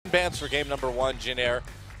bans for game number 1, Jin Air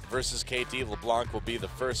versus KT. LeBlanc will be the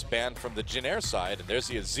first ban from the Jin Air side, and there's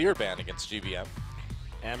the Azir ban against GBM.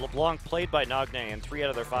 And LeBlanc played by Nagne in 3 out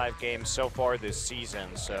of their 5 games so far this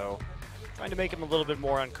season, so trying to make him a little bit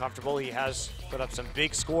more uncomfortable. He has put up some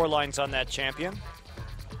big score lines on that champion.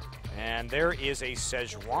 And there is a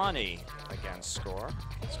Sejuani against Score.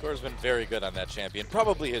 Score's been very good on that champion.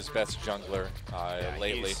 Probably his best jungler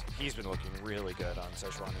lately. He's been looking really good on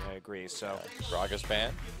Sejuani, I agree. So Gragas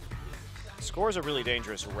ban. Score's a really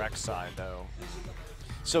dangerous Rex side, though.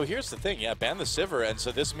 So here's the thing, yeah, ban the Sivir, and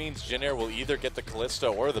so this means Jin Air will either get the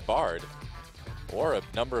Kalista or the Bard, or a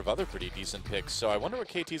number of other pretty decent picks. So I wonder what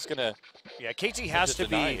KT's gonna. Yeah, KT has to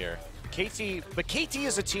be here. But KT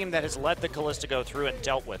is a team that has let the Kalista go through and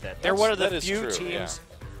dealt with it. They're one of the few teams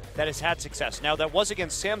that has had success. Now, that was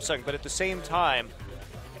against Samsung, but at the same time,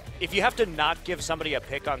 if you have to not give somebody a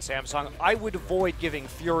pick on Samsung, I would avoid giving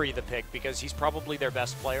Fury the pick because he's probably their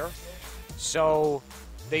best player. So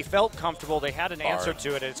they felt comfortable. They had an answer to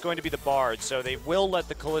it, and it's going to be the Bard. So they will let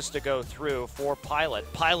the Kalista go through for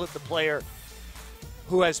Pilot. Pilot, the player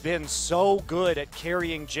who has been so good at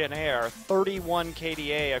carrying Jin Air, 31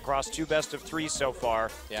 KDA across 2 best-of-3 so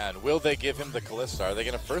far. Yeah, and will they give him the Kalista? Are they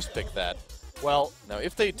going to first pick that? Well, now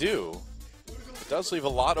if they do, it does leave a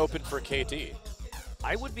lot open for KT.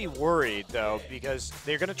 I would be worried, though, because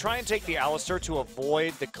they're going to try and take the Alistar to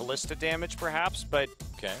avoid the Kalista damage, perhaps, but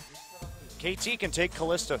KT can take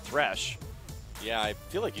Kalista Thresh. Yeah, I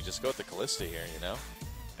feel like you just go with the Kalista here, you know?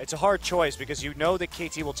 It's a hard choice because you know that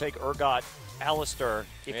KT will take Urgot Alistar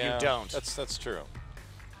if you don't. That's true.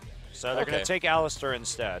 So they're going to take Alistar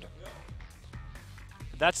instead.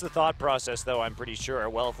 That's the thought process, though, I'm pretty sure.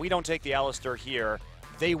 Well, if we don't take the Alistar here,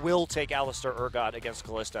 they will take Alistar Urgot against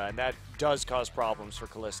Kalista, and that does cause problems for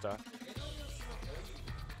Kalista.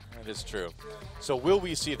 That is true. So will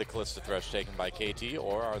we see the Kalista Thresh taken by KT,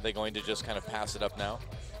 or are they going to just kind of pass it up now?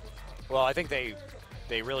 Well, I think they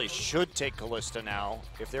really should take Kalista now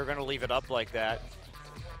if they're going to leave it up like that.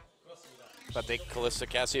 But they Kalista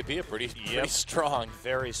Cassiopeia pretty strong.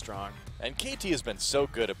 Very strong. And KT has been so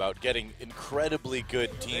good about getting incredibly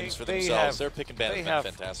good teams for themselves. Their pick and ban has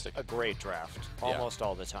been fantastic. A great draft almost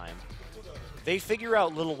all the time. They figure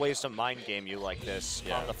out little ways to mind game you like this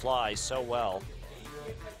on the fly so well.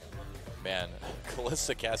 Man,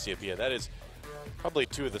 Kalista Cassiopeia, that is probably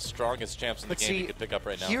 2 of the strongest champs in the game you could pick up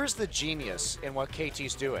right now. Here's the genius in what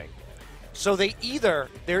KT's doing. So they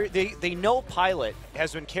they know Pilot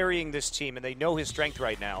has been carrying this team and they know his strength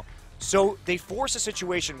right now. So they force a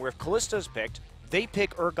situation where if Kalista is picked, they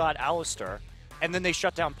pick Urgot Alistar, and then they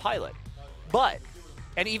shut down Pilot.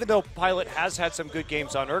 And even though Pilot has had some good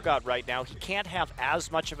games on Urgot right now, he can't have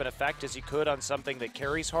as much of an effect as he could on something that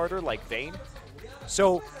carries harder like Vayne.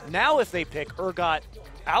 So now if they pick Urgot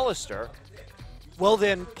Alistar, well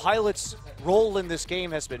then Pilot's role in this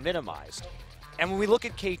game has been minimized. And when we look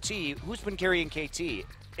at KT, who's been carrying KT?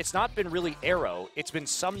 It's not been really Arrow, it's been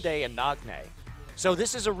Someday and Nagne. So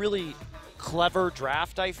this is a really clever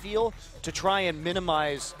draft, I feel, to try and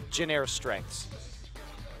minimize Jin Air's strengths.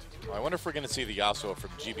 I wonder if we're going to see the Yasuo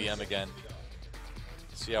from GBM again.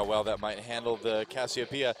 See how well that might handle the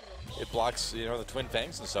Cassiopeia. It blocks, you know, the Twin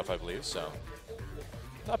Fangs and stuff, I believe, so.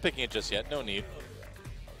 Not picking it just yet, no need.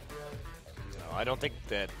 No, I don't think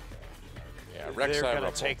that they're going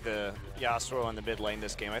to take the Yasuo on the mid lane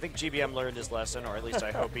this game. I think GBM learned his lesson, or at least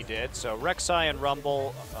I hope he did. So Rek'Sai and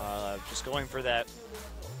Rumble just going for that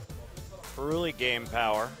early game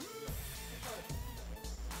power.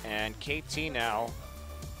 And KT now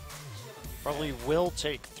probably will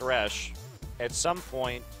take Thresh at some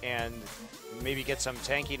point and maybe get some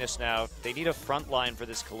tankiness now. They need a front line for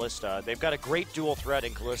this Kalista. They've got a great dual threat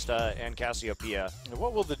in Kalista and Cassiopeia.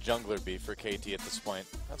 What will the jungler be for KT at this point?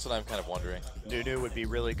 That's what I'm kind of wondering. Nunu would be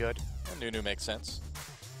really good. Well, Nunu makes sense.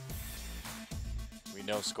 We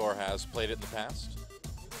know Score has played it in the past.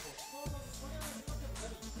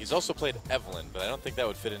 He's also played Evelyn, but I don't think that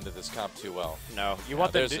would fit into this comp too well. No, you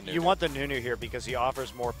want the Nunu here because he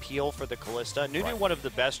offers more peel for the Kalista. Nunu, one of the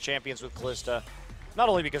best champions with Kalista, not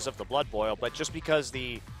only because of the Blood Boil, but just because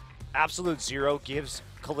the Absolute Zero gives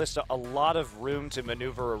Kalista a lot of room to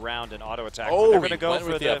maneuver around and auto attack. Oh, they're going to go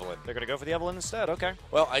for the Evelyn. They're going to go for the Evelyn instead. Okay.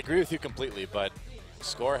 Well, I agree with you completely, but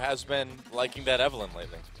Score has been liking that Evelyn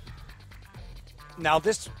lately. Now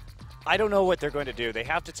this, I don't know what they're going to do. They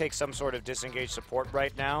have to take some sort of disengaged support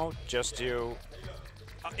right now just to.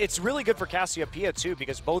 It's really good for Cassiopeia too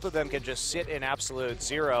because both of them can just sit in Absolute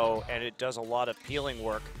Zero and it does a lot of peeling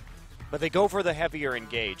work. But they go for the heavier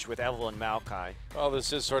engage with Evelyn Maokai. Well,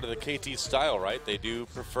 this is sort of the KT style, right? They do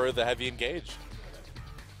prefer the heavy engage.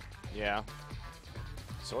 Yeah.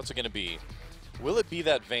 So what's it going to be? Will it be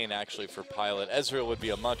that Vayne actually for Pilot? Ezreal would be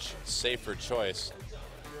a much safer choice.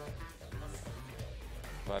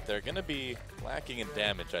 But they're going to be lacking in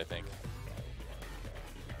damage, I think.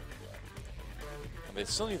 And they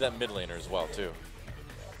still need that mid laner as well, too.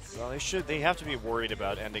 Well, they have to be worried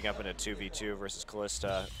about ending up in a 2v2 versus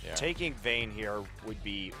Kalista. Yeah. Taking Vayne here would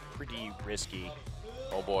be pretty risky.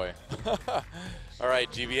 Oh boy. All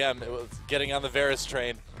right, GBM, getting on the Varus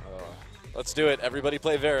train. Let's do it. Everybody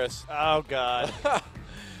play Varus. Oh, God.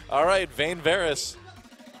 All right, Vayne Varus.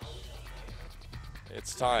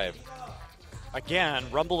 It's time. Again,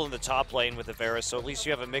 Rumble in the top lane with the Varus, so at least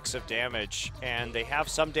you have a mix of damage. And they have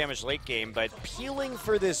some damage late game, but peeling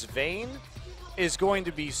for this Vayne is going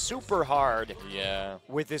to be super hard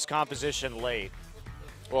with this composition late.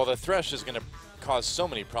 Well, the Thresh is going to cause so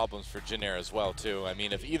many problems for Jin Air as well, too. I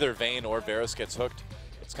mean, if either Vayne or Varus gets hooked,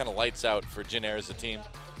 it's kind of lights out for Jin Air as a team.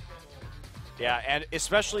 Yeah, and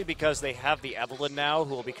especially because they have the Evelynn now,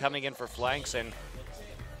 who will be coming in for flanks, and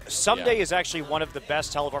Someday is actually one of the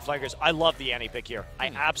best televar flankers. I love the Annie pick here. I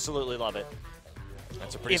absolutely love it.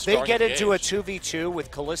 That's a pretty If they get engage. into a 2v2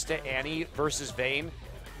 with Kalista, Annie versus Vayne,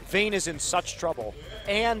 Vayne is in such trouble.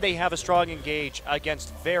 And they have a strong engage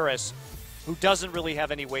against Varus, who doesn't really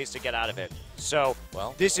have any ways to get out of it. So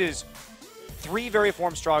this is three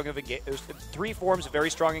forms of very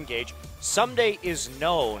strong engage. Someday is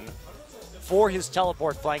known for his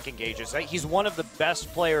teleport flank engages. He's one of the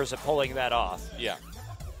best players at pulling that off. Yeah.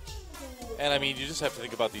 And I mean, you just have to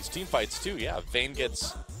think about these team fights too. Yeah, Vayne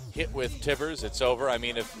gets hit with Tivers, it's over. I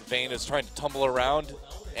mean, if Vayne is trying to tumble around,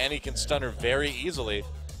 Annie can stun her very easily.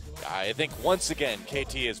 I think once again,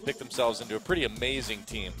 KT has picked themselves into a pretty amazing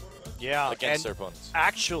team. Yeah, against their opponents.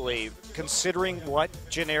 Actually, considering what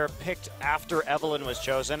Jin Air picked after Evelynn was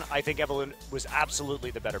chosen, I think Evelynn was absolutely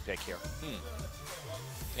the better pick here.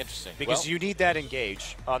 Interesting. Because you need that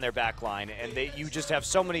engage on their back line, and you just have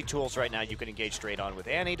so many tools right now. You can engage straight on with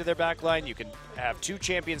Annie to their back line. You can have two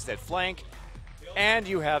champions that flank, and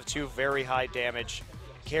you have two very high damage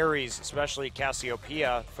carries, especially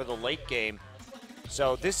Cassiopeia for the late game.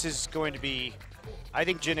 So this is going to be, I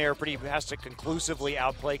think Jin Air has to conclusively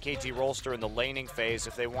outplay KT Rolster in the laning phase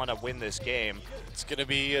if they want to win this game. It's going to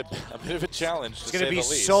be a bit of a challenge, It's going to be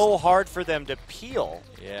so hard for them to peel.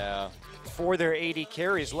 Yeah. For their 80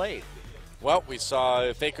 carries late. Well, we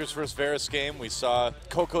saw Faker's first Varus game. We saw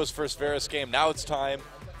Coco's first Varus game. Now it's time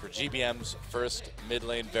for GBM's first mid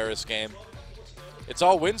lane Varus game. It's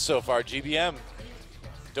all wins so far, GBM.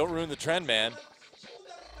 Don't ruin the trend, man.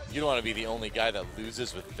 You don't want to be the only guy that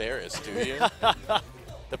loses with Varus, do you?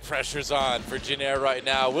 The pressure's on for Jin Air right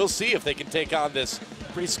now. We'll see if they can take on this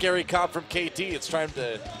pretty scary comp from KT. It's time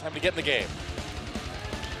to get in the game.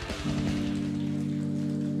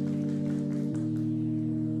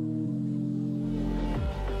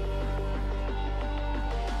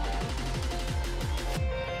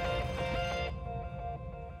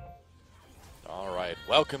 All right,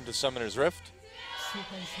 welcome to Summoner's Rift.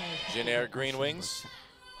 Jin Air Green Wings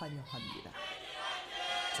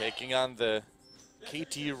taking on the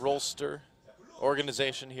KT Rolster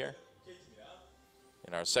organization here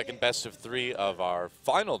in our second best of three of our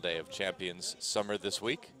final day of Champions Summer this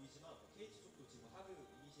week.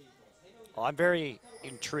 Well, I'm very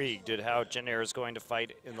intrigued at how Jin Air is going to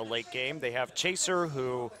fight in the late game. They have Chaser,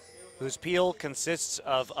 whose peel consists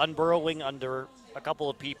of unburrowing under a couple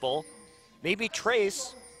of people. Maybe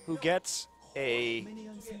Trace, who gets a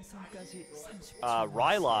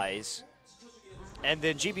Rylai's, and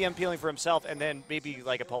then GBM peeling for himself, and then maybe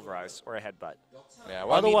like a Pulverize or a Headbutt. Yeah,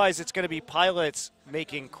 well, otherwise, it's going to be pilots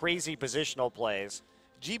making crazy positional plays.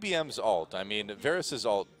 GBM's ult, I mean, Varus's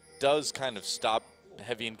ult does kind of stop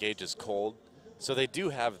heavy engages cold, so they do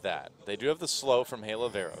have that. They do have the slow from Halo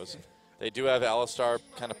of Arrows. They do have Alistar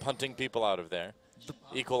kind of punting people out of there.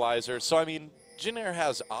 Equalizer. So, I mean, Jin Air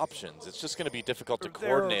has options. It's just going to be difficult to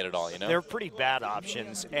coordinate it all, you know? They're pretty bad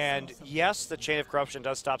options. And yes, the Chain of Corruption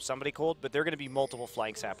does stop somebody cold, but there are going to be multiple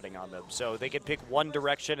flanks happening on them. So they can pick one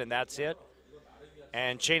direction and that's it.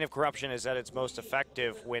 And Chain of Corruption is at its most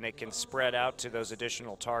effective when it can spread out to those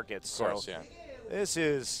additional targets. Of course, so yeah. This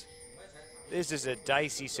is a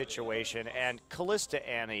dicey situation. And Kalista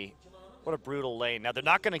Annie, what a brutal lane. Now, they're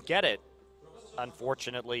not going to get it,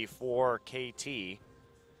 unfortunately, for KT.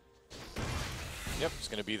 Yep, it's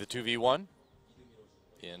going to be the 2v1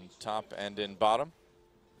 in top and in bottom.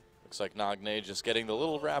 Looks like Nagne just getting the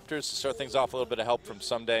little Raptors to start things off. A little bit of help from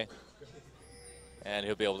Someday. And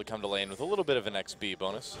he'll be able to come to lane with a little bit of an XP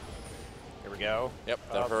bonus. Here we go.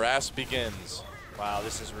 Yep, the harass begins. Wow,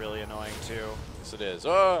 this is really annoying too. Yes, it is.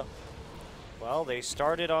 Oh! Well, they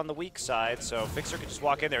started on the weak side, so Fixer could just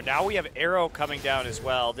walk in there. Now we have Arrow coming down as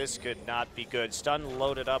well. This could not be good. Stun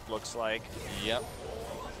loaded up, looks like. Yep.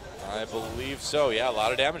 I believe so. Yeah, a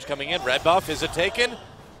lot of damage coming in. Red buff, is it taken?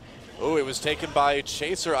 Oh, it was taken by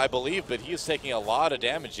Chaser, I believe, but he is taking a lot of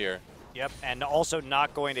damage here. Yep, and also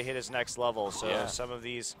not going to hit his next level. So yeah. Some of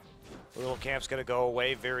these little camps going to go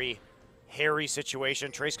away. Very hairy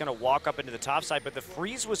situation. Trace going to walk up into the top side, but the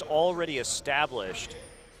freeze was already established.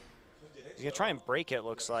 He's going to try and break it,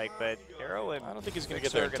 looks like, but Arrow and I don't think he's going to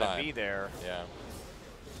get there in time. Going to be there. Yeah.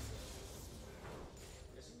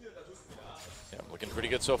 Yeah, looking pretty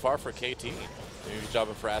good so far for KT. Doing a good job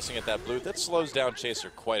of harassing at that blue. That slows down Chaser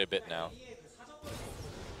quite a bit now.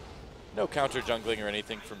 No counter jungling or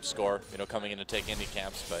anything from Score, you know, coming in to take any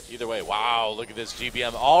camps, but either way, wow, look at this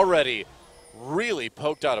GBM already really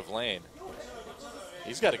poked out of lane.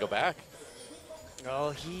 He's got to go back.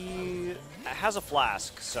 Well, he has a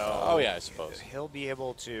flask, so oh yeah, I suppose he'll be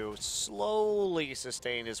able to slowly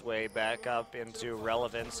sustain his way back up into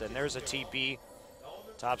relevance. And there's a TP.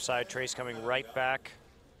 Topside Trace coming right back.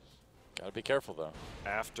 Gotta be careful though.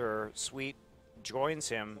 After Sweet joins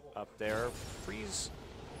him up there, Freeze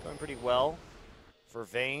going pretty well for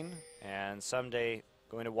Vayne, and Someday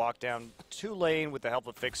going to walk down to lane with the help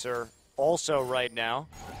of Fixer also right now.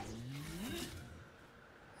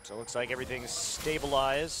 So it looks like everything's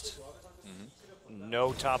stabilized.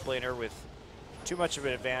 No top laner with too much of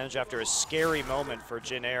an advantage after a scary moment for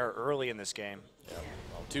Jin Air early in this game. Yeah,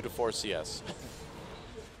 well, 2 to 4 CS.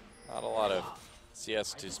 Not a lot of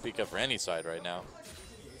CS to speak of for any side right now.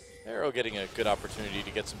 Arrow getting a good opportunity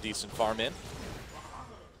to get some decent farm in.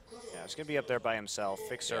 Yeah, he's going to be up there by himself.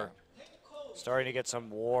 Fixer starting to get some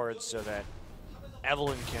wards so that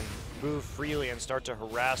Evelyn can move freely and start to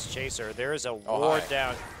harass Chaser. There is a ward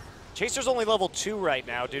down. Chaser's only level 2 right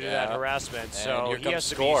now due to that harassment, and so he has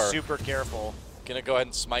to be super careful. Gonna go ahead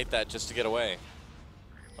and smite that just to get away.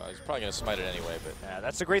 Well, he's probably gonna smite it anyway, but yeah,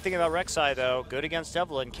 that's the great thing about Rek'Sai though. Good against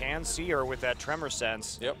Evelyn, can see her with that tremor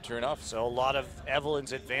sense. Yep, true enough. So a lot of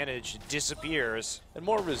Evelyn's advantage disappears. And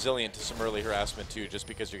more resilient to some early harassment too, just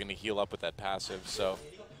because you're gonna heal up with that passive. So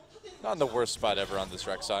not in the worst spot ever on this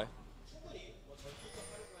Rek'Sai.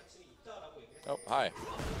 Oh, hi.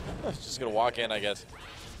 Just gonna walk in, I guess.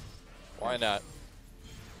 Why not?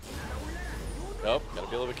 Nope, gotta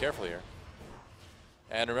be a little bit careful here.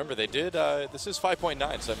 And remember, they did, this is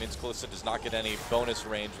 5.9, so that means Kalista does not get any bonus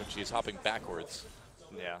range when she's hopping backwards.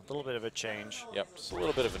 Yeah, a little bit of a change. Yep, just a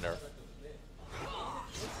little bit of a nerf.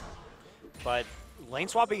 But lane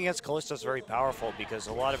swapping against Kalista is very powerful because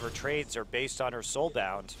a lot of her trades are based on her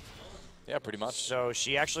soulbound. Yeah, pretty much. So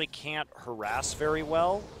she actually can't harass very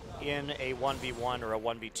well in a 1v1 or a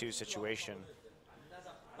 1v2 situation.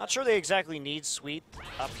 Not sure they exactly need Sweet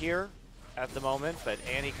up here at the moment, but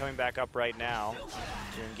Annie coming back up right now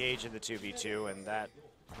to engage in the 2v2, and that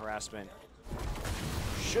harassment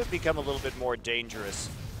should become a little bit more dangerous.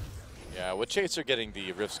 Yeah, with Chaser getting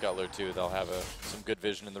the Rift Scuttler too, they'll have some good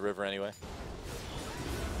vision in the river anyway.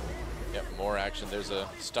 Yep, more action. There's a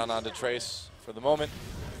stun onto Trace for the moment.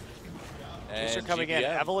 Chaser coming in.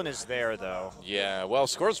 Evelyn is there though. Yeah, well,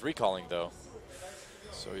 Score's recalling though.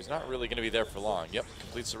 So he's not really going to be there for long. Yep,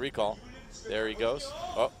 completes the recall. There he goes.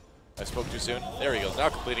 Oh, I spoke too soon. There he goes, now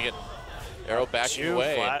completing it. Arrow backing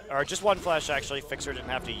away. Or just one flash actually. Fixer didn't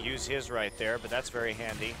have to use his right there, but that's very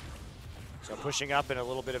handy. So pushing up in a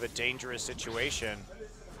little bit of a dangerous situation.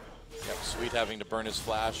 Yep, Sweet having to burn his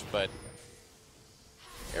flash, but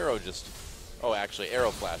Arrow just, oh actually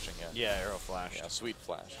Arrow flashing, yeah. Yeah, Arrow flash. Yeah, Sweet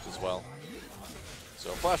flashed as well.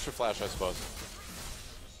 So flash for flash, I suppose.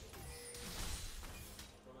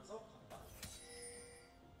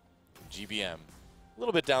 GBM, a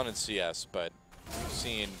little bit down in CS, but we've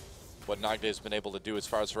seen what Nagde's been able to do as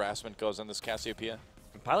far as harassment goes on this Cassiopeia.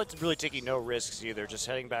 Pilot's really taking no risks either, just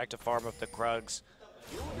heading back to farm up the Krugs.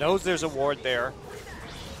 Knows there's a ward there,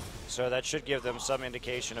 so that should give them some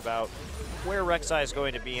indication about where Rek'Sai is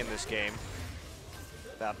going to be in this game.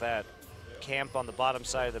 About that camp on the bottom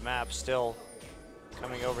side of the map still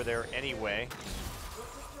coming over there anyway.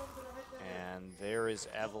 And there is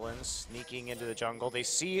Evelyn sneaking into the jungle. They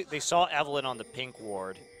saw Evelyn on the pink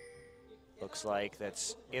ward. Looks like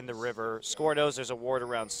that's in the river. Score knows there's a ward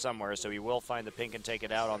around somewhere, so he will find the pink and take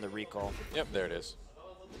it out on the recall. Yep, there it is.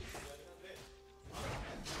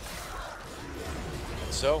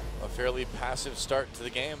 And so, a fairly passive start to the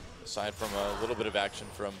game, aside from a little bit of action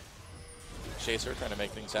from Chaser trying to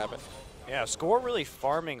make things happen. Yeah, Score really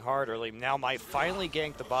farming hard early. Now might finally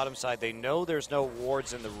gank the bottom side. They know there's no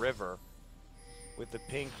wards in the river with the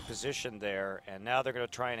pink position there, and now they're going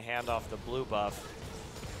to try and hand off the blue buff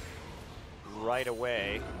right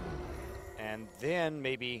away. and then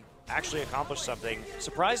maybe actually accomplish something.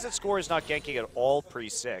 Surprised that Score is not ganking at all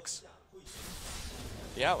pre-6.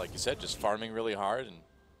 Yeah, like you said, just farming really hard and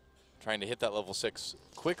trying to hit that level 6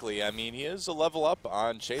 quickly. I mean, he is a level up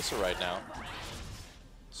on Chaser right now,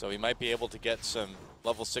 so he might be able to get some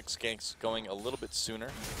level 6 ganks going a little bit sooner.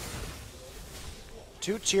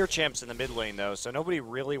 2 tier champs in the mid lane, though, so nobody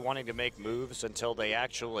really wanting to make moves until they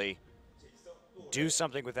actually do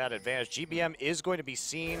something with that advantage. GBM is going to be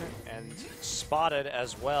seen and spotted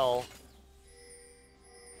as well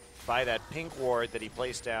by that pink ward that he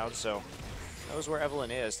placed down, so knows where Evelyn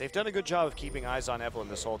is. They've done a good job of keeping eyes on Evelyn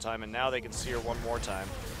this whole time, and now they can see her one more time.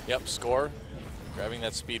 Yep, Score grabbing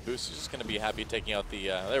that speed boost. He's just going to be happy taking out the,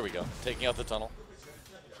 there we go, taking out the tunnel.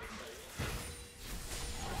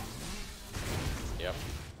 Yep.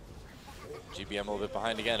 GBM a little bit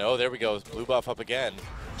behind again. Oh, there we go. Blue buff up again.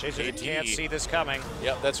 Chaser can't see this coming.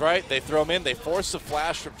 Yep, that's right. They throw him in. They force the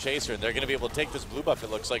flash from Chaser, and they're going to be able to take this blue buff,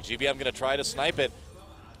 it looks like. GBM going to try to snipe it.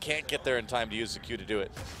 Can't get there in time to use the Q to do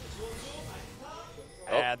it.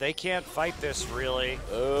 Yeah, they can't fight this, really.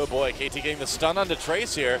 Oh, boy. KT getting the stun onto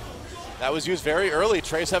Trace here. That was used very early.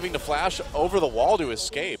 Trace having to flash over the wall to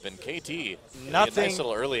escape, and KT nothing, a nice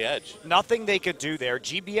little early edge. Nothing they could do there.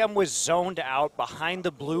 GBM was zoned out behind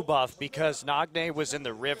the blue buff because Nagne was in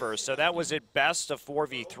the river, so that was at best a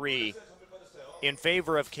 4v3 in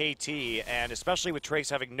favor of KT, and especially with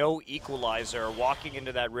Trace having no equalizer, walking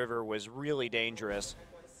into that river was really dangerous.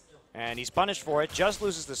 And he's punished for it, just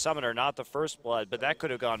loses the summoner, not the first blood, but that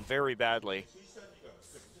could have gone very badly.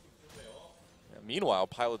 Meanwhile,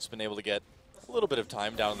 Pilot's been able to get a little bit of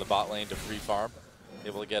time down in the bot lane to free farm.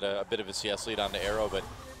 Able to get a bit of a CS lead on the Arrow, but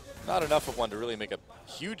not enough of one to really make a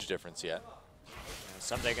huge difference yet. And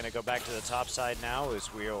Someday going to go back to the top side now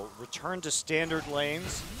as we'll return to standard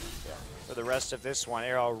lanes for the rest of this one.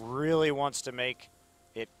 Arrow really wants to make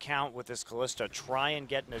it count with this Kalista. Try and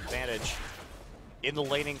get an advantage in the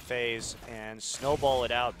laning phase and snowball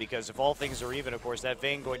it out, because if all things are even, of course, that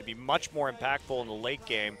Vayne going to be much more impactful in the late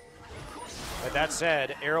game. But that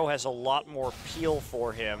said, Arrow has a lot more peel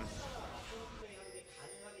for him,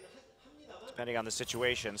 depending on the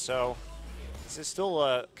situation. So this is still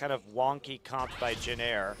a kind of wonky comp by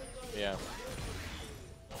Jin-Air. Yeah.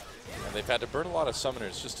 And they've had to burn a lot of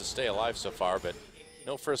summoners just to stay alive so far, but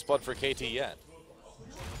no first blood for KT yet.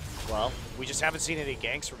 Well, we just haven't seen any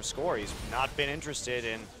ganks from Score. He's not been interested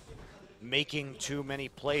in making too many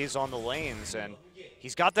plays on the lanes, and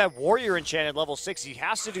he's got that Warrior enchanted level 6. He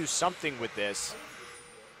has to do something with this.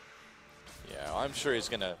 Yeah, I'm sure he's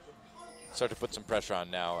going to start to put some pressure on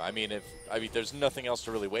now. I mean, there's nothing else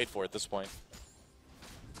to really wait for at this point.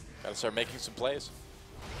 Got to start making some plays.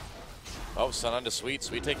 Oh, stun onto Sweet.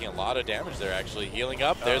 Sweet taking a lot of damage there, actually. Healing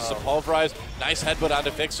up. There's the Pulverize. Nice headbutt onto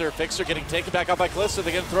Fixer. Fixer getting taken back out by Kalista.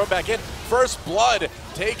 They're going to throw him back in. First blood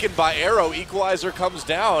taken by Arrow. Equalizer comes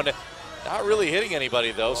down. Not really hitting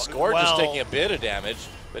anybody, though. Score just taking a bit of damage,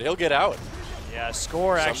 but he'll get out. Yeah,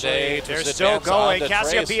 Score Someday, actually. They're still going.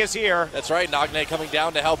 Cassiopeia is here. That's right. Nagne coming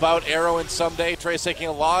down to help out Arrow and Someday. Trace taking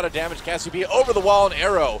a lot of damage. Cassiopeia over the wall, and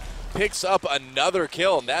Arrow picks up another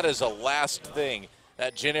kill, and that is the last thing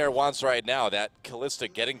that Jin-Air wants right now, that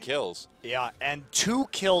Kalista getting kills. Yeah, and 2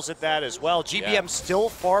 kills at that as well. GBM still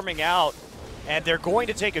farming out, and they're going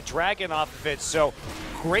to take a dragon off of it, so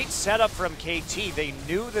great setup from KT. They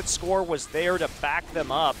knew that Score was there to back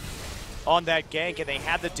them up on that gank, and they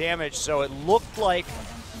had the damage, so it looked like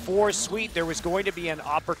for Sweet there was going to be an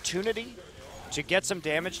opportunity to get some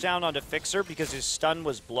damage down onto Fixer because his stun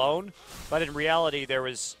was blown, but in reality there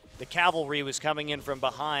was the cavalry was coming in from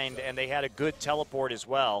behind, and they had a good teleport as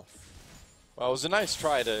well. Well, it was a nice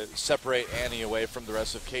try to separate Annie away from the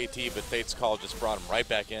rest of KT, but Fate's Call just brought him right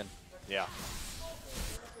back in. Yeah.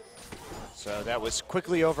 So that was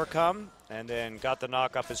quickly overcome, and then got the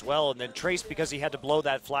knock up as well. And then Trace, because he had to blow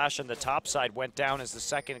that flash on the top side, went down as the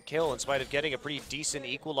second kill. In spite of getting a pretty decent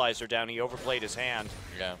equalizer down, he overplayed his hand.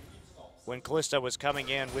 Yeah. When Kalista was coming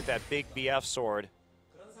in with that big BF sword.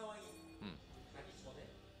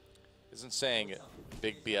 Isn't saying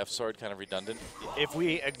big BF sword kind of redundant? If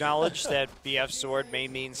we acknowledge that BF sword may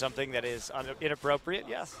mean something that is inappropriate,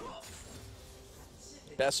 yes.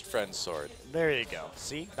 Best friend sword. There you go.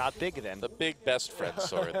 See? Not big then. The big best friend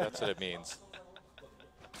sword. That's what it means.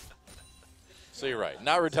 So you're right.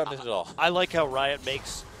 Not redundant at all. I like how Riot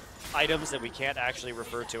makes items that we can't actually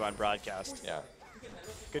refer to on broadcast. Yeah.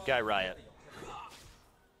 Good guy, Riot.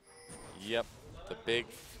 Yep. The big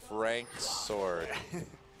Frank sword.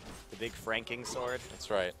 The big franking sword. That's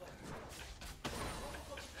right.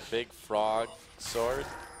 Big frog sword.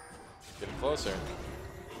 Getting closer.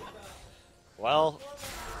 Well,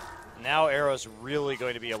 Now Arrow's really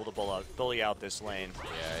going to be able to bully out this lane.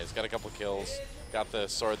 Yeah, he's got a couple kills, got the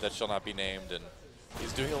sword that shall not be named, and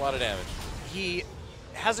he's doing a lot of damage. He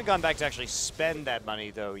hasn't gone back to actually spend that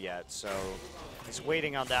money, though, yet, so he's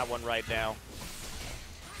waiting on that one right now.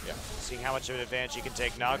 Yeah. Seeing how much of an advantage he can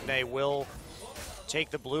take. Nagne will take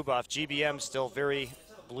the blue buff. GBM still very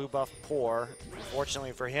blue buff poor,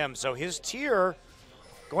 unfortunately for him. So his tier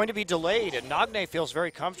going to be delayed, and Nagne feels very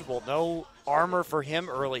comfortable. No armor for him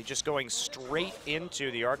early, just going straight into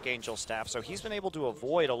the Archangel staff. So he's been able to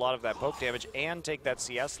avoid a lot of that poke damage and take that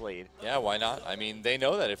CS lead. Yeah, why not? I mean, they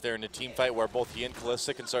know that if they're in a team fight where both he and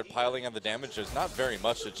Kalista can start piling on the damage, there's not very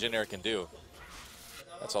much that Jin Air can do.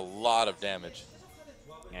 That's a lot of damage.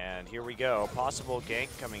 And here we go. Possible gank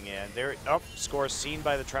coming in. There. Oh, score seen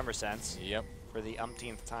by the Tremor Sense. Yep. For the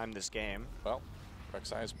umpteenth time this game. Well,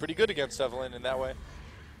 Rek'Sai is pretty good against Evelynn in that way.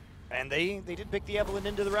 And they did pick the Evelynn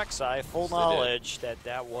into the Rek'Sai. Full knowledge that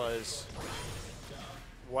that was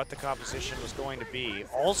what the composition was going to be.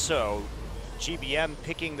 Also, GBM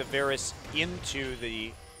picking the Varus into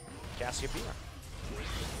the Cassiopeia.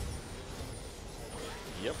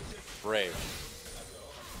 Yep. Brave.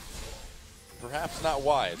 Perhaps not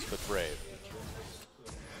wise, but brave.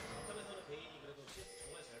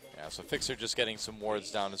 Yeah, so Fixer just getting some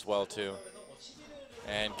wards down as well, too.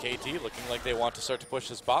 And KT looking like they want to start to push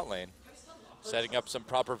this bot lane. Setting up some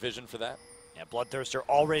proper vision for that. Yeah, Bloodthirster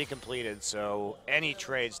already completed, so any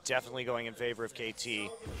trade's definitely going in favor of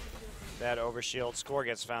KT. That overshield score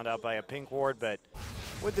gets found out by a pink ward, but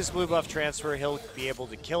with this blue buff transfer, he'll be able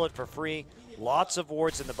to kill it for free. Lots of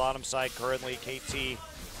wards in the bottom side currently. KT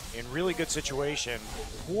in really good situation.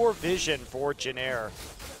 Poor vision for Jin Air.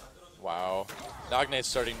 Wow. Nagne's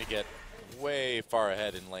starting to get way far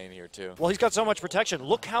ahead in lane here, too. Well, he's got so much protection.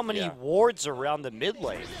 Look how many wards around the mid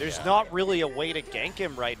lane. There's not really a way to gank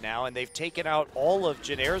him right now, and they've taken out all of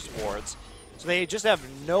Jin Air's wards. So they just have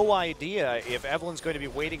no idea if Evelynn's going to be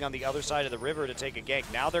waiting on the other side of the river to take a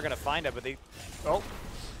gank. Now they're going to find it, but they... Oh,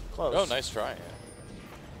 close. Oh, nice try.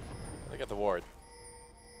 They got the ward.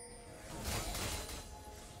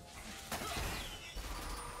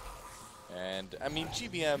 And, I mean,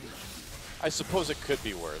 GBM, I suppose it could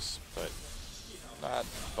be worse, but not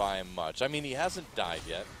by much. I mean, he hasn't died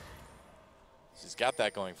yet. He's got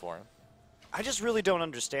that going for him. I just really don't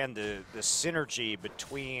understand the synergy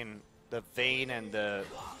between the Vayne and the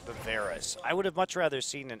Varus. I would have much rather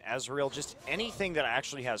seen an Ezreal, just anything that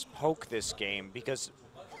actually has poke this game, because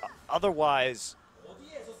otherwise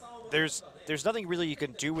there's nothing really you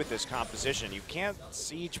can do with this composition. You can't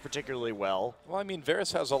siege particularly well. Well, I mean,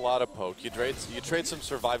 Varus has a lot of poke. You trade some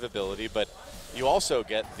survivability, but you also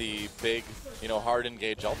get the big, hard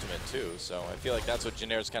engage ultimate too. So I feel like that's what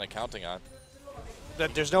Jin Air's kind of counting on.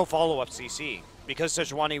 That there's no follow-up CC. Because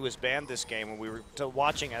Sejuani was banned this game, when we were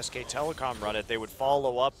watching SK Telecom run it, they would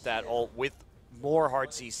follow up that ult with more hard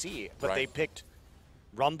CC. But they picked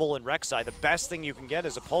Rumble and Rek'Sai. The best thing you can get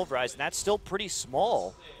is a Pulverize, and that's still pretty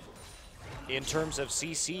small in terms of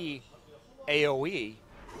CC AoE.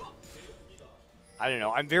 I don't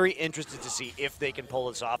know. I'm very interested to see if they can pull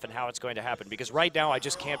this off and how it's going to happen, because right now I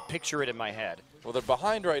just can't picture it in my head. Well, they're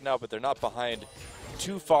behind right now, but they're not behind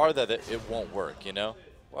too far that it won't work, We'll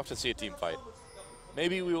have to see a team fight.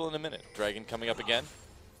 Maybe we will in a minute. Dragon coming up again.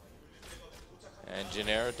 And Jin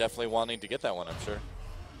Air definitely wanting to get that one, I'm sure.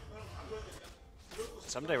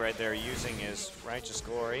 Someday right there using his Righteous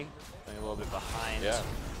Glory. A little bit behind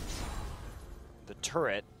the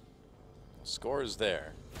turret. Score is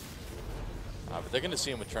there. But they're going to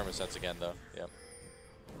see him with Tremor Sense again, though. Yep.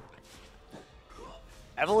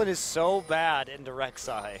 Evelynn is so bad into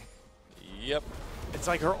Rek'Sai. Yep. It's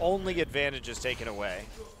like her only advantage is taken away.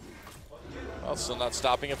 Well, still not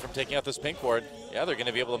stopping him from taking out this pink ward. Yeah, they're going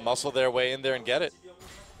to be able to muscle their way in there and get it.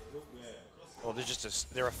 Well,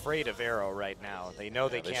 they're afraid of Arrow right now. They know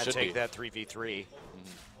they can't take that 3v3.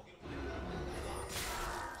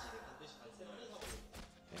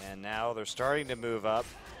 And now they're starting to move up,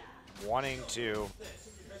 wanting to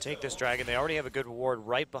take this dragon. They already have a good ward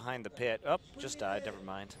right behind the pit. Oh, just died. Never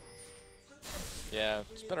mind. Yeah,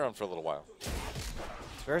 it's been around for a little while.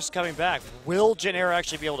 Varus coming back. Will Jin Air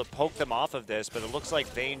actually be able to poke them off of this? But it looks like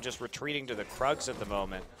Vayne just retreating to the Krugs at the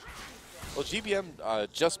moment. Well,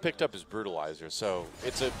 GBM just picked up his Brutalizer, so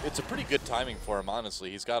it's a pretty good timing for him,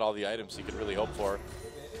 honestly. He's got all the items he could really hope for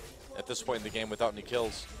at this point in the game without any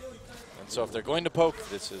kills. And so if they're going to poke,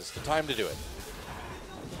 this is the time to do it.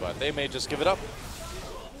 But they may just give it up.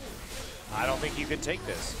 I don't think you can take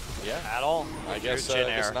this at all. I guess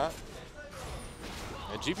not.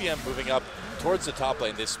 And GBM moving up towards the top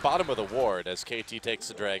lane. They spot him with a ward as KT takes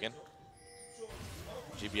the dragon.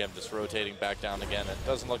 GBM just rotating back down again. It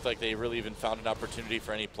doesn't look like they really even found an opportunity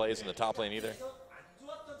for any plays in the top lane either.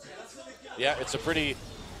 Yeah, it's a pretty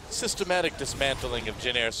systematic dismantling of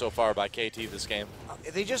Jin Air so far by KT this game.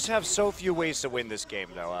 They just have so few ways to win this game,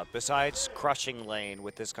 though, besides crushing lane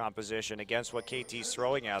with this composition against what KT's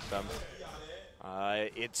throwing at them.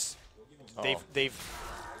 They've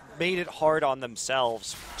made it hard on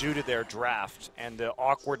themselves due to their draft and the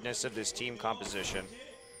awkwardness of this team composition.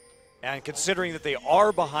 And considering that they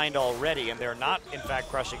are behind already and they're not, in fact,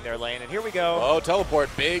 crushing their lane. And here we go. Oh, teleport.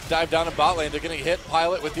 Big dive down in bot lane. They're going to hit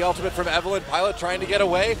Pilot with the ultimate from Evelynn. Pilot trying to get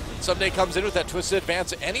away. Someday comes in with that twisted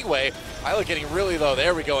advance anyway. Pilot getting really low.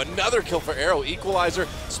 There we go. Another kill for Arrow. Equalizer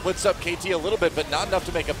splits up KT a little bit, but not enough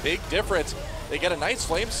to make a big difference. They get a nice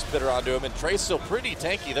flame spitter onto him, and Trey's still pretty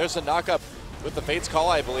tanky. There's a knock-up with the Fate's Call,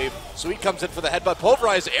 I believe. Sweet comes in for the headbutt.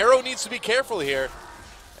 Pulverize. Arrow needs to be careful here.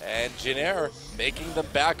 And Jin Air making them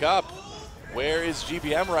back up. Where is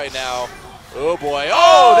GBM right now? Oh boy,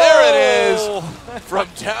 oh, there it is! From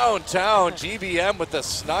downtown, GBM with the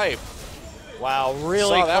snipe. Wow,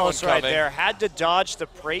 really close right there. Had to dodge the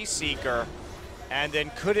Prey Seeker and then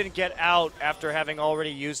couldn't get out after having already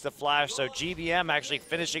used the flash. So GBM actually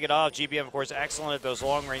finishing it off. GBM, of course, excellent at those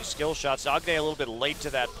long-range skill shots. Ogne a little bit late to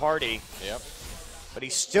that party. Yep. But he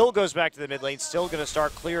still goes back to the mid lane, still going to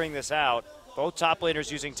start clearing this out. Both top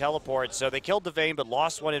laners using teleports, so they killed the Vayne but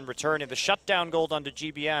lost one in return. And the shutdown gold onto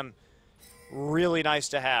GBM, really nice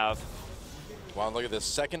to have. Wow, and look at this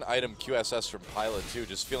second item QSS from Pilot too,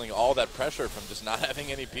 just feeling all that pressure from just not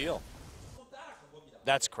having any peel.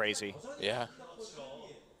 That's crazy. Yeah.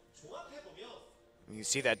 You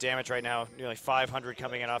see that damage right now, nearly 500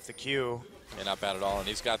 coming in off the Q. Yeah, not bad at all, and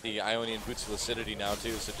he's got the Ionian Boots of Lucidity now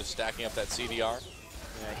too, so just stacking up that CDR.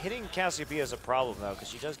 Yeah, hitting Cassiopeia is a problem, though, because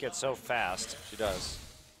she does get so fast. She does.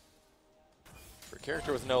 For a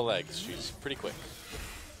character with no legs, she's pretty quick.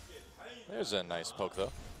 There's a nice poke,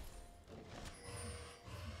 though.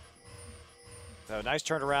 So nice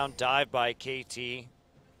turnaround, dive by KT.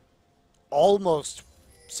 Almost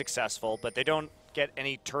successful, but they don't get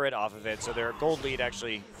any turret off of it, so their gold lead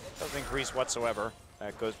actually doesn't increase whatsoever.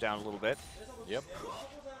 That goes down a little bit. Yep.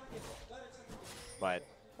 But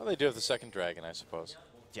well, they do have the second dragon, I suppose.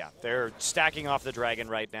 Yeah, they're stacking off the dragon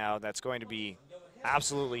right now. That's going to be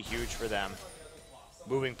absolutely huge for them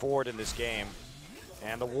moving forward in this game.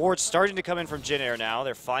 And the ward's starting to come in from Jin Air now.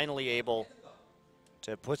 They're finally able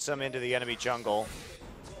to put some into the enemy jungle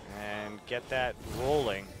and get that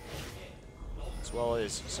rolling, as well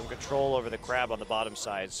as some control over the crab on the bottom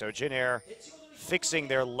side. So Jin Air fixing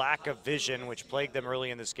their lack of vision, which plagued them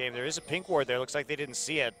early in this game. There is a pink ward there. Looks like they didn't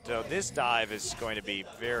see it. So this dive is going to be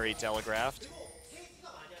very telegraphed.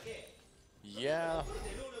 Yeah,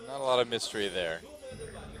 not a lot of mystery there.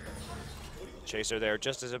 Chaser there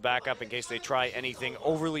just as a backup in case they try anything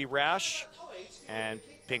overly rash. And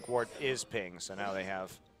pink ward is ping, so now they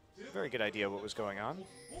have a very good idea what was going on.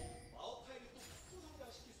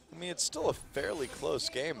 I mean, it's still a fairly close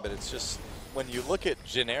game, but it's just, when you look at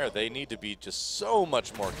Jin Air, they need to be just so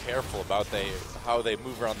much more careful about how they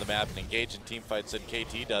move around the map and engage in team fights than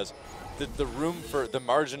KT does. The room for, the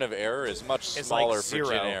margin of error is much smaller like for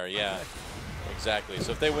Jin Air, yeah. Exactly.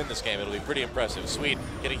 So if they win this game, it'll be pretty impressive. Sweet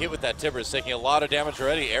getting hit with that Tibbers, taking a lot of damage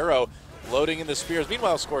already. Arrow loading in the spears.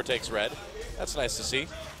 Meanwhile, Score takes red. That's nice to see.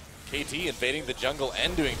 KT invading the jungle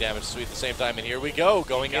and doing damage to Sweet at the same time. And here we go,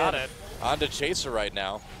 going in onto Chaser right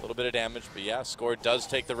now. A little bit of damage, but yeah, Score does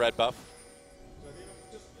take the red buff.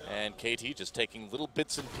 And KT just taking little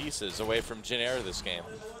bits and pieces away from Jin Air this game.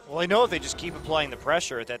 Well, I know if they just keep applying the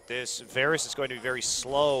pressure that this Varus is going to be very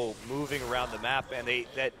slow moving around the map, and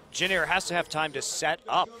that Jin Air has to have time to set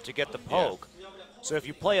up to get the poke. Yeah. So if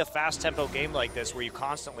you play a fast tempo game like this where you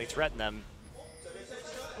constantly threaten them,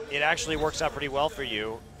 it actually works out pretty well for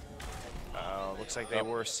you. Looks like they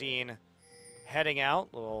were seen heading out.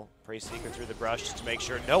 Little Prey Seeker through the brush just to make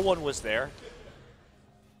sure no one was there.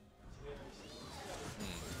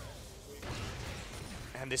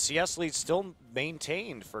 And the CS lead still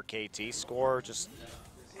maintained for KT. Score just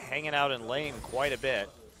hanging out in lane quite a bit.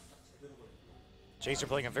 Chaser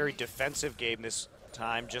playing a very defensive game this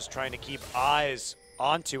time, just trying to keep eyes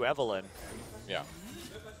onto Evelynn. Yeah.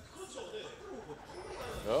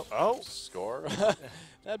 Score.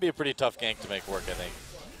 That'd be a pretty tough gank to make work, I think.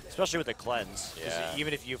 Especially with the cleanse. Yeah.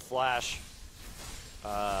 Even if you flash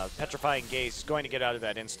Petrifying Gaze, is going to get out of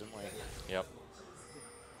that instantly. Yep.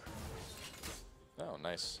 Oh,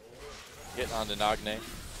 nice. Getting onto Nagne.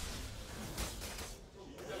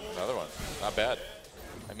 Another one. Not bad.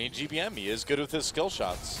 I mean, GBM, he is good with his skill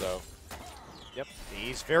shots, so. Yep,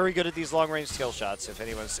 he's very good at these long-range skill shots. If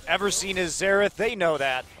anyone's ever seen his Xerath, they know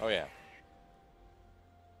that. Oh, yeah.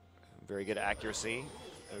 very good accuracy,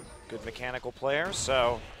 a good mechanical player.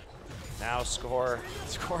 So now Score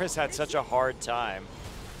has had such a hard time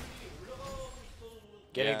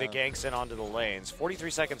getting the ganks in onto the lanes.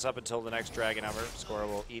 43 seconds up until the next Dragon Hour. Score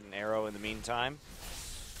will eat an arrow in the meantime.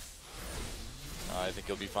 I think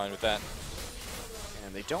he'll be fine with that.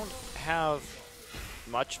 And they don't have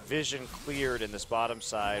much vision cleared in this bottom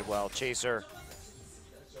side while Chaser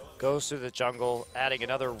goes through the jungle, adding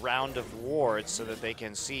another round of wards so that they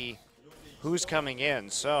can see who's coming in.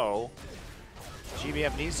 So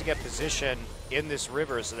GBM needs to get position in this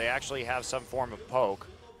river so they actually have some form of poke.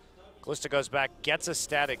 Kalista goes back, gets a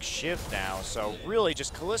static shiv now, so really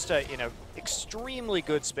just Kalista in an extremely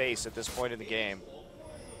good space at this point in the game.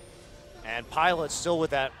 And Pilot still with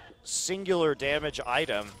that singular damage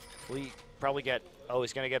item. We probably get,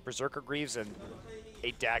 he's going to get Berserker Greaves and a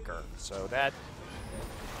dagger. So that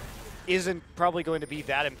isn't probably going to be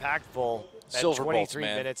that impactful at Silver 23 bolts,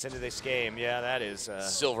 man. minutes into this game. Yeah, that is.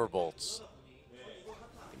 Silver bolts.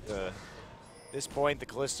 This point, the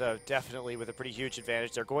Kalista definitely with a pretty huge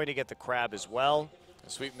advantage. They're going to get the crab as well.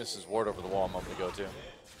 Sweet misses ward over the wall a moment ago, too.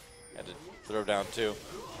 Had to throw down, too.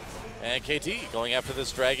 And KT going after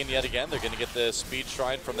this dragon yet again. They're going to get the speed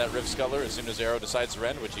shrine from that Rift Sculler as soon as Arrow decides to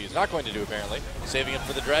rend, which he's not going to do, apparently. Saving it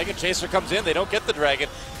for the dragon. Chaser comes in. They don't get the dragon.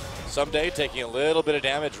 Someday taking a little bit of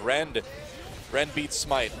damage. Rend beats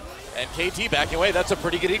Smite. And KT backing away. That's a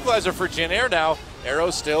pretty good equalizer for Jin Air now. Arrow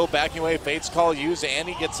still backing away. Fate's Call used, and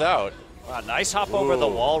he gets out. Wow, nice hop over the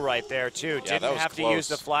wall right there, too. Yeah, Didn't have to use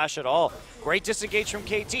the flash at all. Great disengage from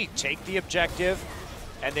KT. Take the objective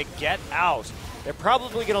and then get out. They're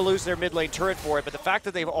probably going to lose their mid lane turret for it, but the fact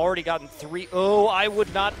that they've already gotten 3... Oh, I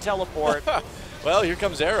would not teleport. Well, here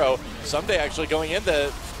comes Arrow. Someday actually going in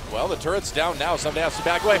the... Well, the turret's down now. Someday has to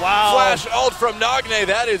back away. Wow. Flash ult from Nagne.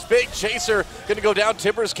 That is big. Chaser going to go down.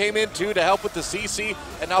 Timbers came in, too, to help with the CC.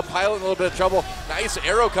 And now Pilot in a little bit of trouble. Nice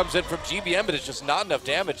Arrow comes in from GBM, but it's just not enough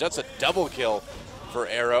damage. That's a double kill for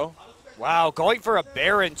Arrow. Wow, going for a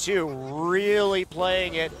Baron, too. Really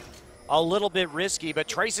playing it a little bit risky, but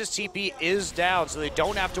Trace's TP is down, so they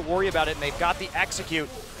don't have to worry about it, and they've got the execute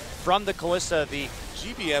from the Kalista. The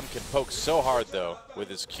GBM can poke so hard, though, with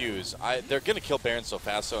his Qs. They're going to kill Baron so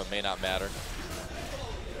fast, so it may not matter.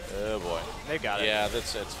 Oh, boy. They got it. Yeah,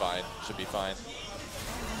 it's fine. Should be fine.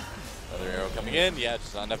 Another Arrow coming in. Yeah,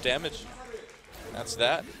 just not enough damage. That's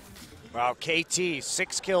that. Wow, KT,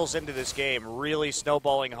 6 kills into this game, really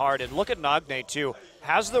snowballing hard. And look at Nagne, too.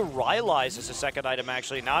 Has the Rylai's as a second item,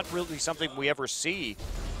 actually. Not really something we ever see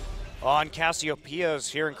on Cassiopeia's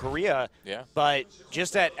here in Korea. Yeah. But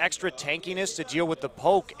just that extra tankiness to deal with the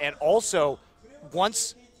poke. And also,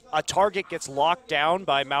 once a target gets locked down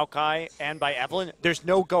by Maokai and by Evelynn, there's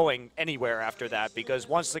no going anywhere after that, because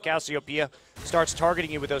once the Cassiopeia starts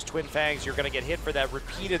targeting you with those twin fangs, you're going to get hit for that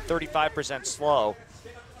repeated 35% slow.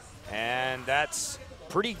 And that's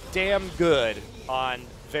pretty damn good on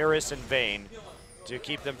Varus and Vayne to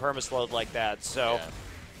keep them permaslowed like that. So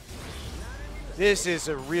this is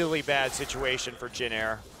a really bad situation for Jin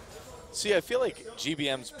Air. See, I feel like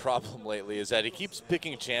GBM's problem lately is that he keeps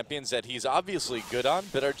picking champions that he's obviously good on,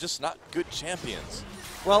 but are just not good champions.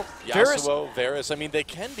 Well, Yasuo, Varus, I mean, they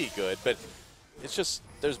can be good, but it's just,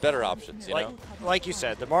 there's better options, you know? Like you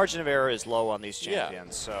said, the margin of error is low on these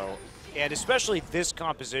champions. So, and especially this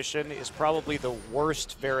composition is probably the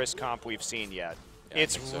worst Varus comp we've seen yet. Yeah,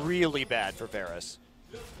 it's really bad for Varus.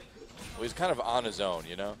 Well, he's kind of on his own,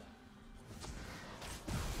 you know?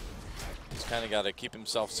 He's kind of got to keep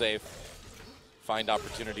himself safe, find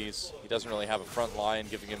opportunities. He doesn't really have a front line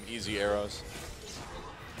giving him easy arrows.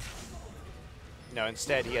 No,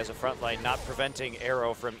 instead he has a front line not preventing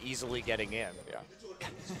Arrow from easily getting in.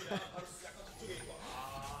 Yeah.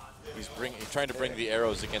 He's trying to bring the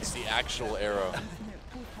arrows against the actual Arrow.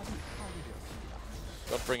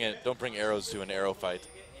 Don't bring arrows to an Arrow fight.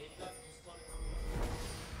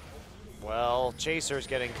 Well, Chaser's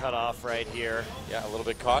getting cut off right here. Yeah, a little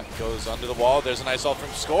bit caught. Goes under the wall. There's a nice ult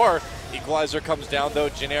from Score. Equalizer comes down, though.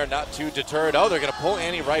 Jin Air not too deterred. Oh, they're going to pull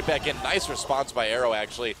Annie right back in. Nice response by Arrow,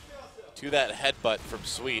 actually, to that headbutt from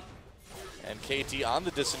Sweet. And KT on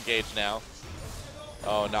the disengage now.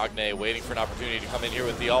 Oh, Nagne waiting for an opportunity to come in here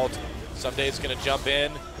with the ult. Someday it's going to jump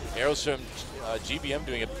in. Arrows from GBM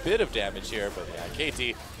doing a bit of damage here, but yeah,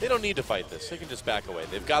 KT, they don't need to fight this. They can just back away.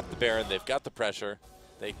 They've got the Baron. They've got the pressure.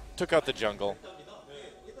 They took out the jungle.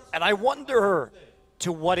 And I wonder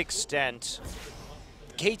to what extent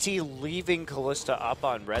KT leaving Kalista up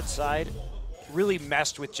on red side really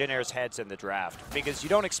messed with Jin Air's heads in the draft, because you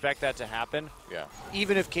don't expect that to happen. Yeah.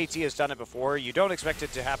 Even if KT has done it before, you don't expect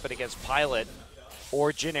it to happen against Pilot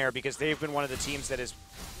or Jin Air, because they've been one of the teams that has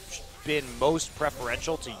been most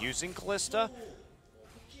preferential to using Kalista,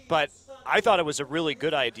 but I thought it was a really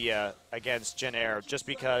good idea against Jin Air just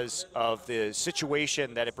because of the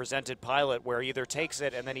situation that it presented Pilot, where he either takes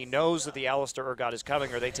it and then he knows that the Alistar Urgot is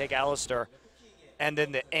coming, or they take Alistar and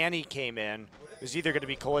then the Annie came in. It was either going to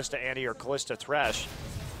be Kalista Annie or Kalista Thresh.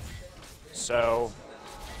 So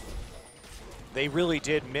they really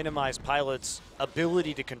did minimize Pilot's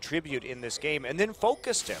ability to contribute in this game and then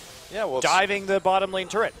focused him. Yeah, well, diving the bottom lane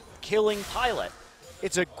turret, killing Pilot.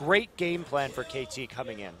 It's a great game plan for KT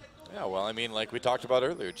coming in. Yeah, well, I mean, like we talked about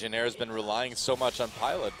earlier, Jin Air has been relying so much on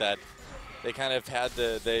Pilot that they kind of had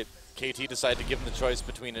KT decided to give them the choice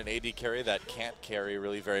between an AD carry that can't carry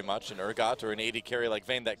really very much, an Urgot, or an AD carry like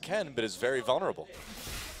Vayne that can, but is very vulnerable.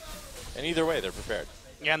 And either way, they're prepared.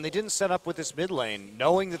 Yeah, and they didn't set up with this mid lane.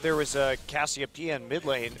 Knowing that there was a Cassiopeia in mid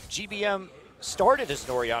lane, GBM started as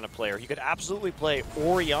an Orianna player. He could absolutely play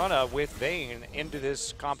Orianna with Vayne into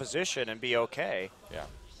this composition and be okay. Yeah.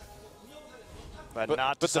 But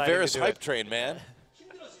the Varus hype it. train, man.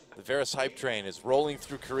 The Varus hype train is rolling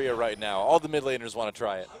through Korea right now. All the mid laners want to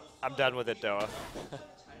try it. I'm done with it, Doa.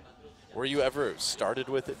 Were you ever started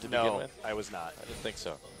with it to begin with? No, I was not. I didn't think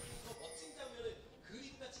so.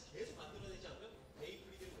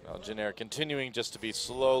 Well, Jin Air continuing just to be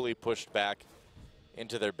slowly pushed back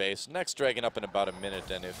into their base. Next dragon up in about a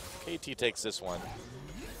minute, and if KT takes this one,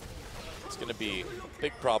 it's going to be a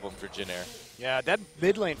big problem for Jin Air. Yeah, that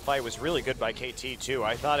mid lane fight was really good by KT too.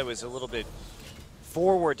 I thought it was a little bit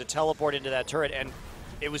forward to teleport into that turret, and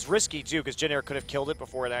it was risky too because Jin Air could have killed it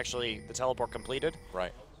before it actually the teleport completed.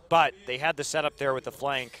 Right. But they had the setup there with the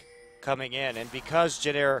flank coming in, and because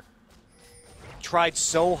Jin Air tried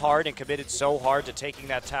so hard and committed so hard to taking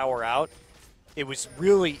that tower out, it was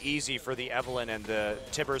really easy for the Evelynn and the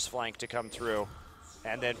Tibbers flank to come through,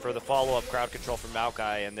 and then for the follow-up crowd control from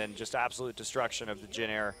Maokai, and then just absolute destruction of the Jin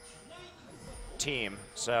Air team.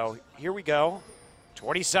 So here we go,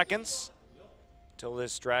 20 seconds till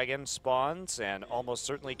this dragon spawns, and almost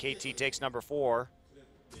certainly KT takes number 4.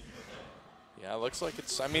 Yeah, it looks like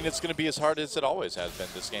it's going to be as hard as it always has been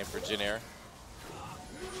this game for Jin Air.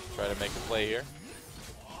 Try to make a play here.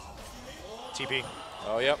 TP.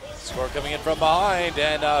 Oh, yep. Score coming in from behind,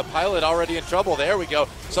 and Pilot already in trouble. There we go.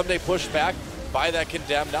 Someday pushed back by that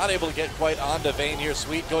Condemn. Not able to get quite onto Vayne here.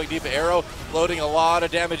 Sweet going deep. Arrow loading a lot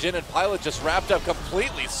of damage in, and Pilot just wrapped up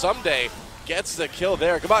completely. Someday gets the kill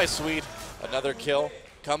there. Goodbye, Sweet. Another kill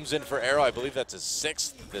comes in for Arrow. I believe that's his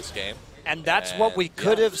 6th this game. And that's what we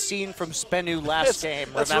could have seen from Spenu last game,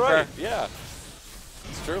 remember? That's right, yeah.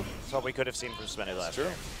 It's true. That's what we could have seen from Spenu last game.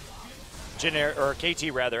 True. Jin Air, or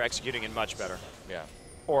KT rather, executing it much better. Yeah.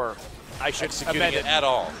 Or I should executing it at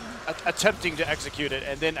all. Attempting to execute it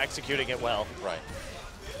and then executing it well. Right.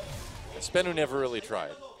 Spenu never really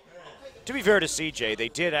tried. To be fair to CJ, they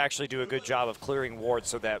did actually do a good job of clearing wards,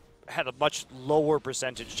 so that had a much lower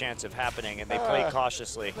percentage chance of happening, and they played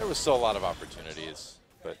cautiously. There was still a lot of opportunities,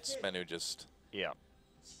 but Spenu just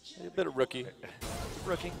a bit of rookie.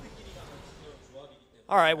 Rookie.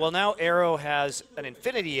 All right, well now Arrow has an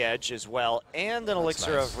Infinity Edge as well and an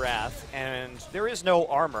Elixir of Wrath, and there is no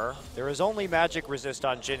armor. There is only magic resist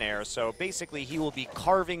on Jin Air, so basically he will be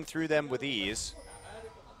carving through them with ease.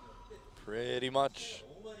 Pretty much.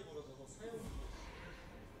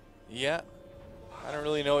 Yeah. I don't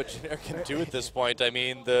really know what Jin Air can do at this point. I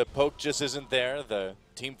mean, the poke just isn't there. The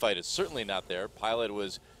team fight is certainly not there. Pilot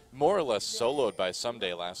was more or less soloed by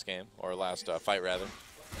Someday last game, or last fight rather.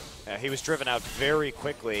 He was driven out very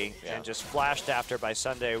quickly and just flashed after by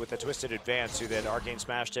Sunday with a twisted advance, who then Arcane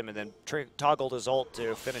smashed him and then toggled his ult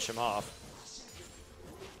to finish him off.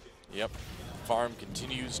 Yep. Farm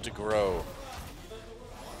continues to grow.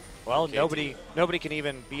 Well, nobody can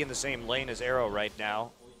even be in the same lane as Arrow right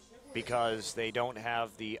now because they don't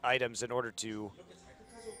have the items in order to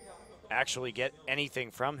actually get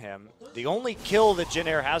anything from him. The only kill that Jin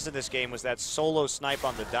Air has in this game was that solo snipe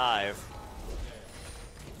on the dive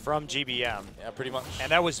from GBM. Yeah, pretty much.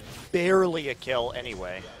 And that was barely a kill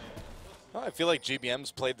anyway. Well, I feel like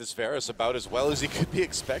GBM's played this Varus about as well as he could be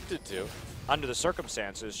expected to. Under the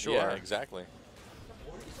circumstances, sure. Yeah, exactly.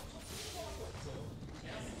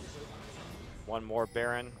 One more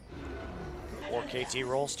Baron or KT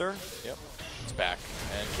Rolster. Yep, it's back.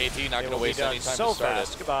 And KT not going to waste any time so to start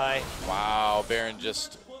fast. it. Goodbye. Wow, Baron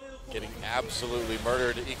just getting absolutely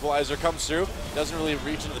murdered. Equalizer comes through. Doesn't really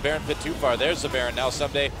reach into the Baron pit too far. There's the Baron. Now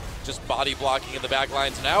Someday just body blocking in the back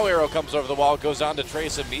lines. Now Arrow comes over the wall, goes on to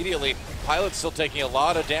Trace immediately. Pilot still taking a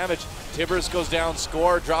lot of damage. Tibbers goes down,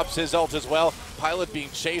 Score drops his ult as well. Pilot being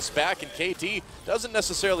chased back, and KT doesn't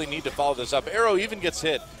necessarily need to follow this up. Arrow even gets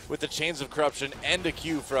hit with the Chains of Corruption and a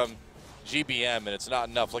Q from GBM, and it's not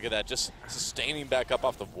enough. Look at that, just sustaining back up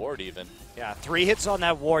off the ward even. Yeah, 3 hits on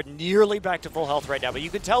that ward, nearly back to full health right now. But you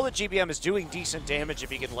can tell that GBM is doing decent damage if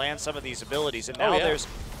he can land some of these abilities. And now there's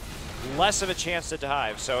less of a chance to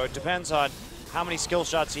dive. So it depends on how many skill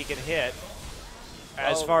shots he can hit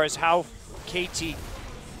as far as how KT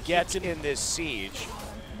gets in this siege.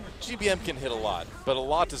 GBM can hit a lot, but a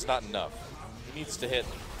lot is not enough. He needs to hit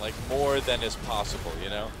like more than is possible, you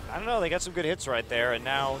know? I don't know, they got some good hits right there, and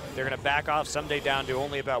now they're going to back off someday down to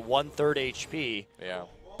only about 1/3 HP. Yeah,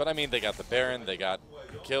 but I mean, they got the Baron, they got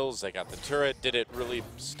kills, they got the turret. Did it really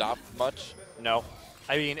stop much? No.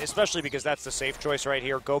 I mean, especially because that's the safe choice right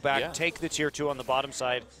here. Go back, take the tier 2 on the bottom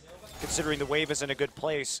side, considering the wave is in a good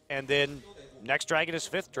place, and then next dragon is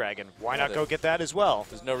 5th dragon. Why not go get that as well?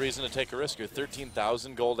 There's no reason to take a risk. You're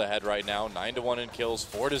 13,000 gold ahead right now, 9-1 in kills,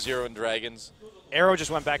 4-0 in dragons. Arrow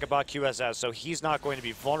just went back and bought QSS, so he's not going to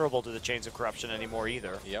be vulnerable to the chains of corruption anymore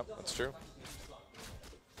either. Yep, that's true.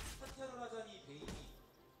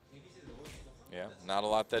 Yeah, not a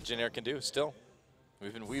lot that Jin can do still.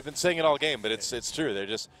 We've been saying it all game, but it's true. They're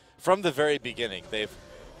just, from the very beginning, they've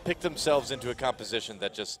picked themselves into a composition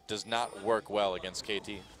that just does not work well against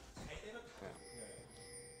KT.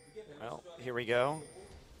 Well, here we go.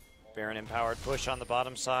 Baron empowered push on the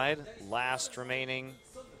bottom side. Last remaining.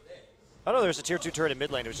 Oh no, there's a tier 2 turret in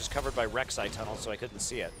mid lane. It was just covered by Rek'Sai tunnel, so I couldn't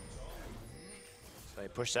see it. So they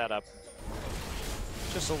push that up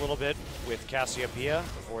just a little bit with Cassiopeia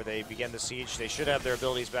before they begin the siege. They should have their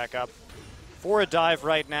abilities back up for a dive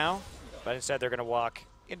right now, but instead they're going to walk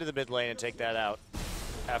into the mid lane and take that out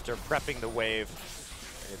after prepping the wave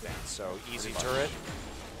in advance. So easy turret.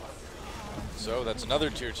 So that's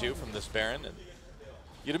another tier 2 from this Baron. And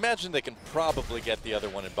you'd imagine they can probably get the other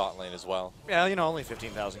one in bot lane as well. Yeah, you know, only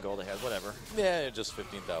 15,000 gold ahead, whatever. Yeah, just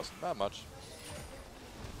 15,000, not much.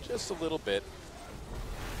 Just a little bit.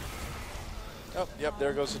 Oh, yep,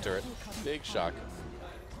 there goes the turret. Big shock.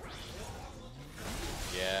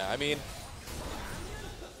 Yeah, I mean,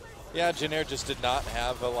 yeah, Jin just did not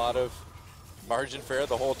have a lot of margin for error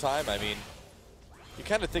the whole time. I mean, you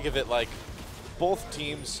kind of think of it like both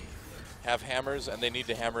teams have hammers and they need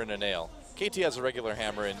to hammer in a nail. KT has a regular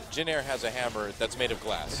hammer and Jin has a hammer that's made of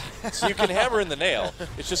glass. So you can hammer in the nail.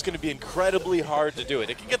 It's just going to be incredibly hard to do it.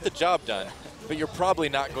 It can get the job done, but you're probably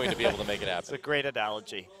not going to be able to make it happen. It's a great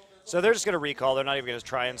analogy. So they're just going to recall. They're not even going to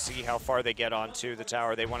try and see how far they get onto the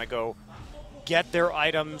tower. They want to go get their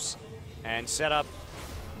items and set up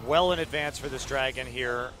well in advance for this dragon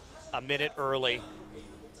here a minute early.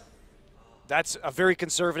 That's a very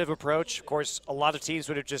conservative approach. Of course, a lot of teams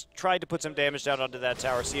would have just tried to put some damage down onto that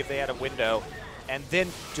tower, see if they had a window, and then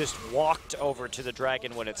just walked over to the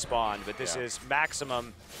dragon when it spawned. But this is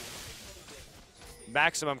maximum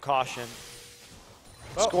caution.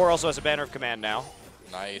 Score also has a banner of command now.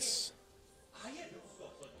 Nice.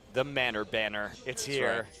 The Manor banner. It's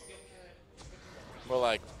here. Right. More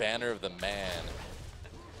like banner of the man.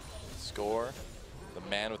 Score. The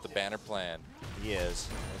man with the banner plan. He is.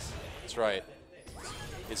 That's right.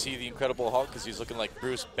 Is he the Incredible Hulk? Because he's looking like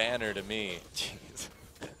Bruce Banner to me. Jeez.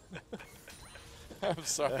 I'm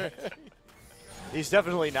sorry. He's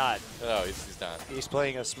definitely not. No, he's not. He's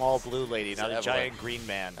playing a small blue lady, not a Evelyn. giant green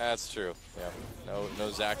man. That's true. Yeah.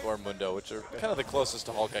 No Zach or Mundo, which are kind of the closest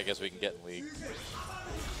to Hulk I guess we can get in League.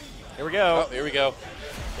 Here we go. Oh, here we go.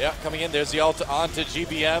 Yeah, coming in. There's the ult onto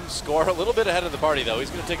GBM. Score a little bit ahead of the party, though. He's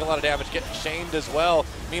going to take a lot of damage, getting chained as well.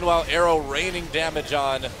 Meanwhile, Arrow raining damage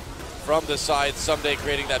on from the side. Someday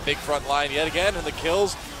creating that big front line yet again. And the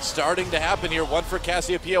kills starting to happen here. One for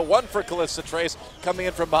Cassiopeia, one for Kalista Trace. Coming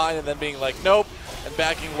in from behind and then being like, nope. And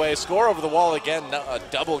backing away. Score over the wall again. A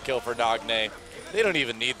double kill for Nagne. They don't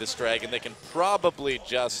even need this dragon. They can probably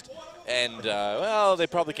just end. Well, they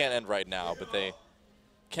probably can't end right now, but they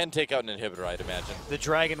can take out an inhibitor, I'd imagine. The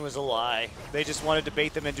dragon was a lie. They just wanted to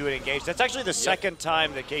bait them into an engage. That's actually the second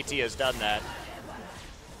time that KT has done that.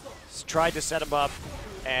 He's tried to set him up,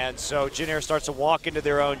 and so Jin starts to walk into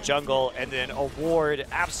their own jungle, and then a ward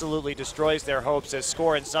absolutely destroys their hopes as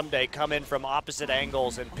Score and Someday come in from opposite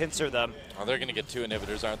angles and pincer them. Oh, they're going to get 2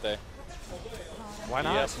 inhibitors, aren't they? Why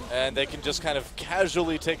not? Yes, and they can just kind of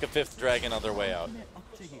casually take a 5th dragon on their way out.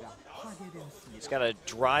 He's got to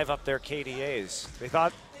drive up their KDAs.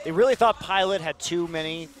 They really thought Pilot had too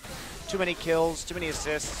many kills, too many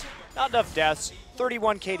assists, not enough deaths.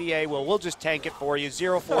 31 KDA. Well, we'll just tank it for you.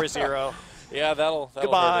 0-4-0. Yeah, that'll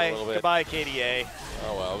goodbye, hurt a little bit. Goodbye, KDA.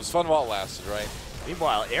 Oh well, it was fun while it lasted, right?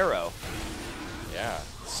 Meanwhile, Arrow. Yeah,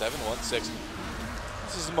 7-1-6.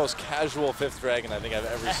 This is the most casual 5th dragon I think I've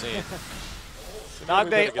ever seen.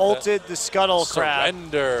 Nagne ulted the Scuttle Crab.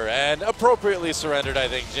 Surrender, and appropriately surrendered, I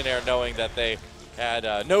think, Jin knowing that they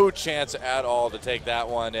had no chance at all to take that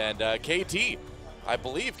one. And KT, I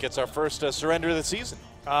believe, gets our first surrender of the season.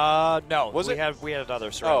 No. Was it? We had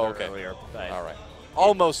another surrender okay. earlier. All right.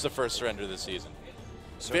 Almost the first surrender of the season.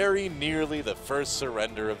 Very nearly the first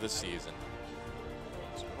surrender of the season.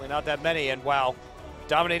 Certainly not that many. And wow,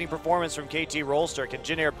 dominating performance from KT Rolster. Can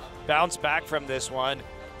Jin Air bounce back from this one?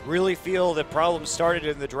 Really feel that problems started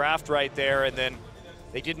in the draft right there, and then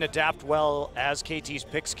they didn't adapt well as KT's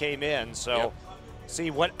picks came in. So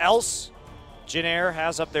see what else Jin Air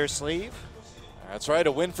has up their sleeve. That's right,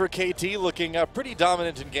 a win for KT, looking pretty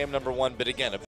dominant in game number 1, but again,